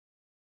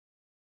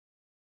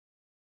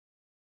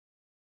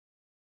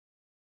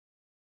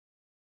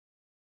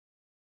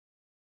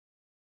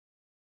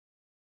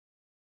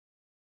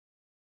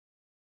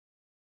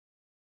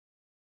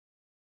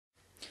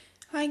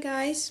Hi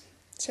guys,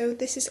 so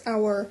this is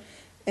our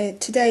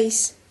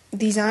today's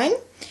design,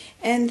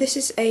 and this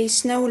is a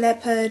snow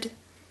leopard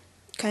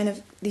kind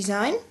of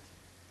design.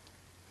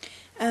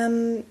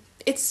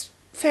 It's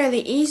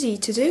fairly easy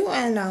to do,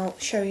 and I'll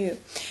show you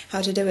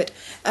how to do it.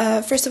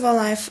 First of all,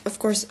 I've of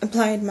course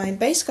applied my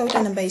base coat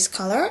and a base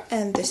color,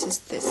 and this is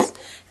this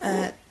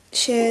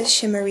sheer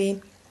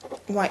shimmery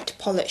white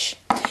polish.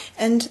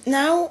 And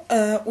now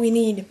we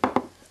need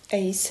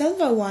a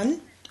silver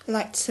one,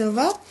 light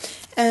silver,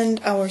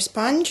 and our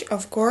sponge,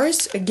 of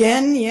course.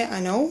 Again, yeah, I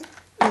know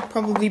you're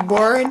probably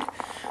bored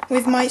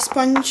with my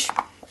sponge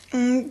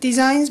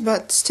designs,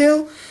 but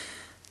still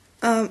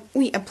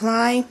we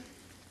apply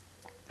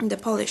the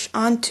polish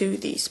onto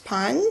the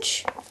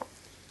sponge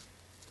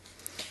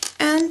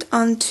and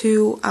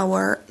onto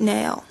our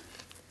nail.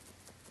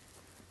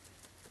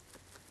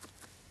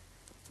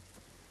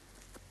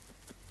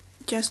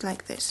 Just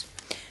like this.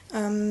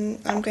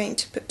 I'm going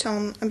to put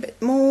on a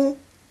bit more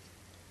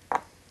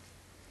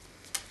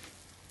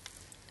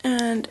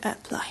and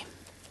apply.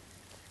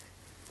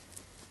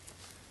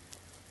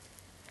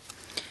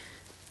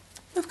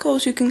 Of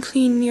course, you can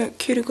clean your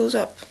cuticles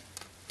up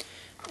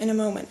in a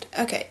moment.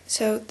 Okay,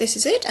 so this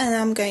is it, and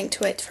I'm going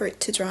to wait for it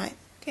to dry.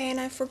 Okay, and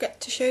I forgot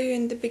to show you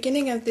in the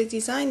beginning of the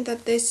design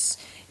that this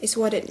is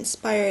what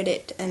inspired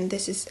it, and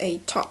this is a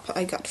top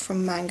I got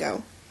from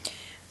Mango.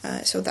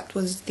 So that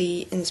was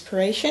the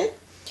inspiration.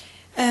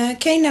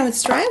 Okay, now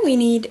it's dry. We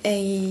need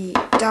a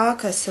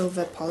darker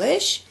silver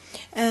polish,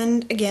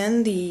 and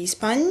again the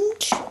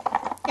sponge,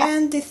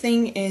 and the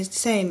thing is the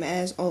same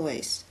as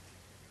always.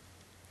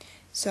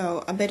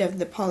 So a bit of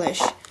the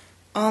polish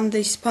on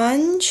the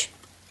sponge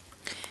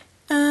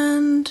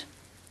and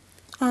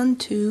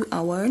onto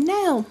our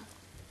nail.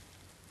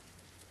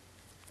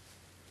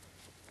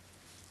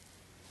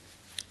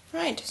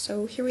 Right,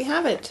 so here we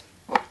have it,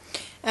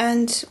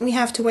 and we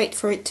have to wait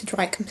for it to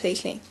dry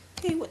completely.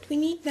 Okay, what we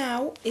need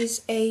now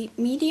is a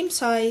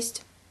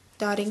medium-sized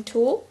dotting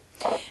tool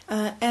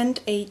and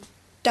a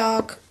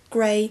dark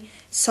grey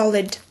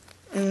solid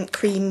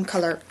cream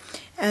color,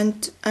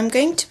 and I'm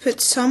going to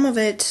put some of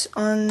it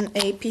on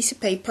a piece of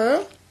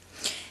paper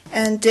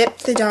and dip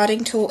the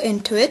dotting tool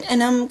into it,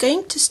 and I'm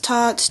going to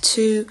start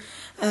to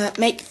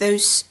make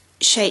those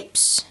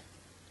shapes,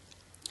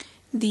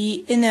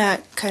 the inner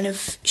kind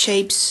of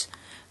shapes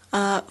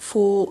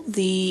for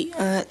the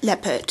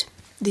leopard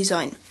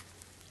design.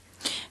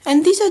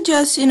 And these are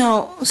just, you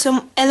know,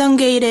 some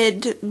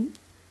elongated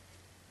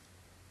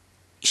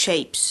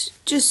shapes,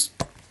 just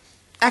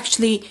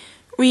actually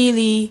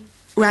really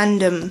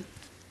random.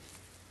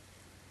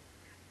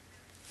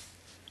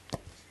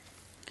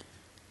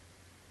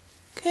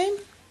 Okay.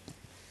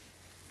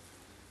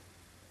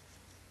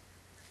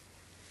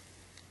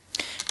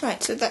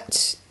 Right, so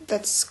that's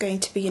going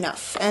to be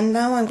enough. And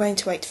now I'm going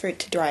to wait for it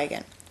to dry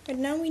again. And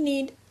now we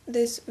need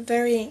this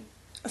very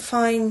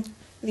fine,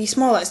 the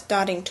smallest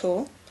dotting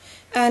tool.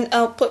 And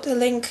I'll put a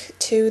link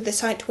to the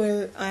site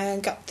where I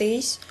got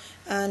these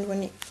and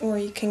where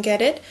you can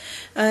get it.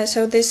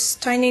 So this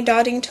tiny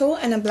dotting tool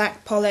and a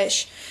black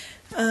polish.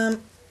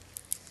 And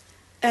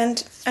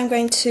I'm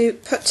going to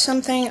put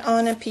something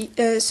on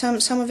a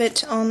some of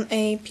it on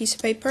a piece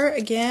of paper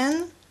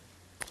again,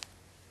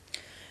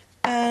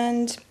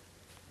 and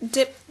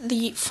dip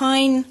the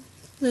fine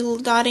little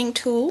dotting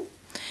tool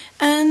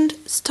and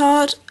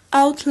start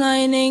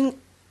outlining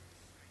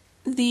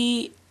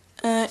the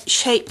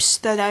shapes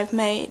that I've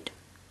made.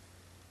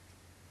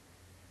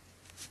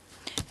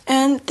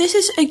 And this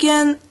is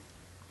again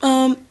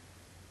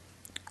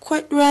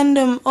quite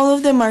random. All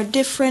of them are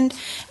different,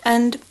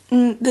 and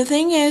the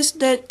thing is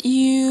that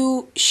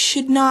you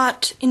should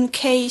not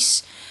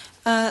encase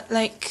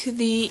like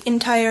the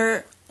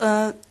entire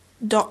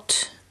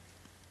dot.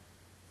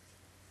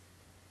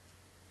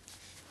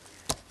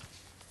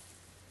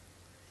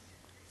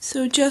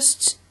 So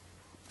just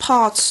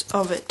parts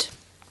of it.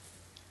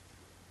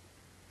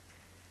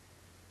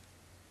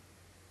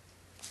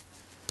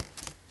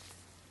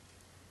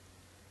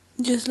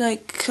 Just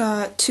like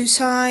two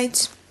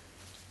sides.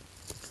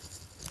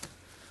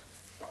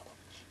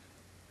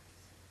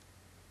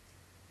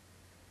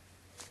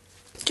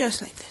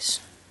 Just like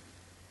this.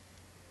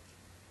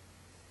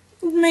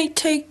 It may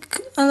take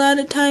a lot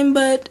of time,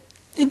 but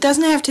it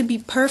doesn't have to be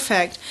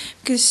perfect,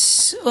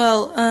 because,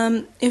 well,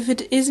 if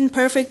it isn't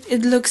perfect,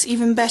 it looks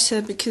even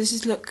better, because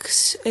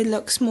it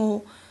looks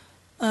more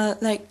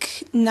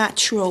like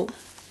natural,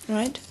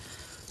 right?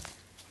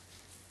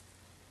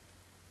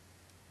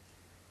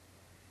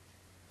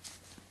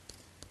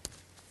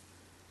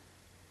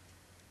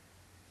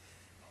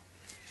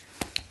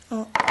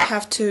 I'll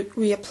have to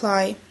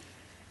reapply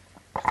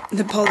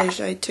the polish.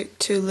 I took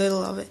too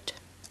little of it.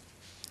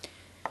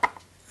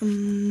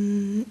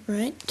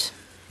 Right.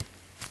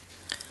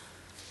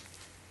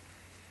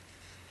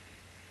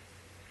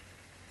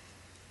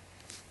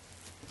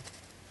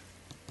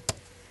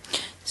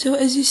 So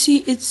as you see,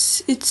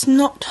 it's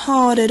not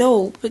hard at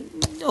all, but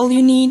all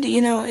you need,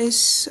 you know, is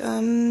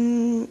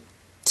some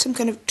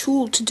kind of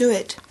tool to do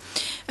it.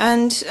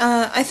 And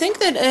I think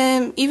that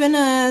even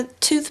a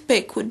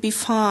toothpick would be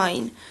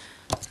fine.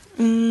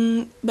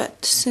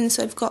 But since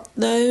I've got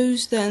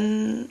those,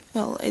 then,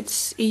 well,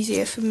 it's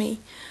easier for me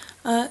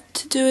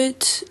to do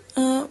it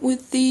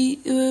with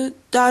the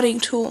dotting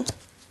tool.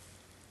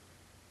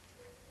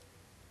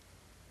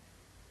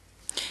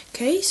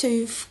 Okay, so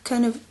you've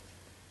kind of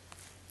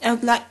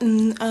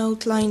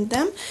outlined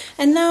them,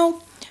 and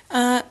now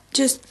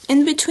just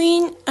in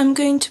between I'm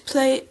going to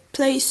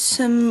place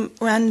some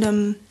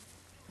random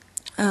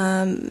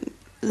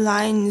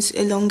lines,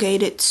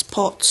 elongated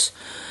spots,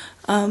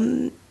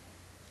 for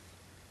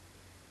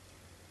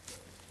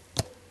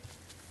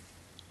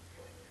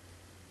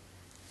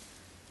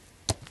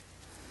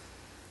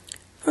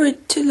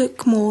it to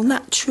look more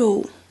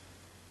natural.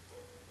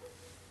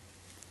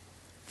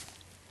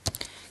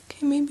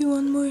 Okay, maybe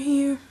one more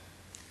here.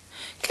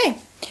 Okay,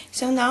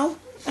 so now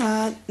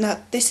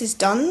that this is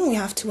done, we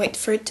have to wait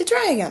for it to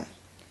dry again.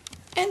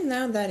 And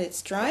now that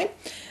it's dry,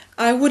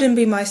 I wouldn't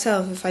be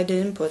myself if I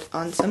didn't put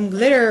on some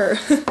glitter.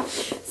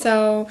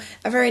 So,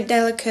 a very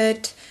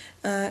delicate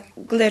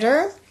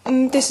glitter.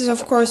 This is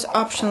of course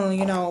optional,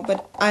 you know,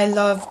 but I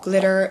love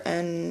glitter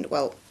and,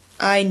 well,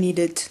 I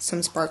needed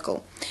some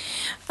sparkle.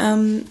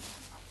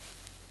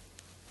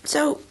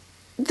 So,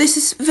 this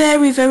is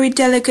very, very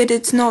delicate.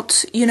 It's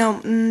not, you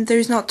know,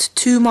 there's not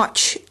too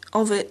much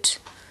of it.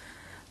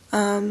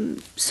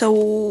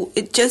 So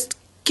it just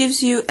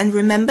gives you, and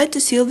remember to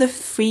seal the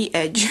free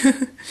edge.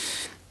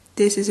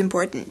 This is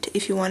important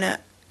if you want to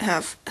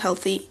have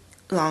healthy,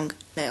 long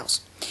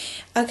nails.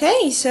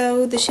 Okay,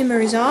 so the shimmer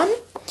is on.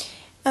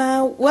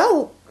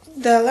 Well,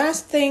 the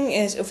last thing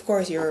is, of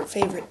course, your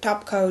favorite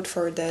top coat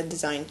for the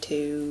design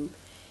to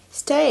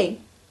stay.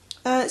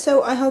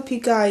 So I hope you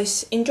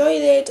guys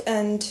enjoyed it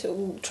and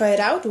try it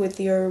out with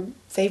your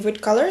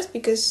favorite colors,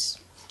 because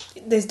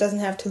this doesn't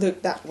have to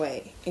look that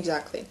way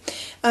exactly.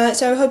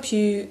 So I hope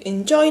you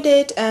enjoyed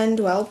it, and,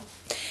 well,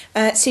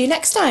 see you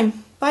next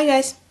time. Bye,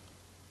 guys.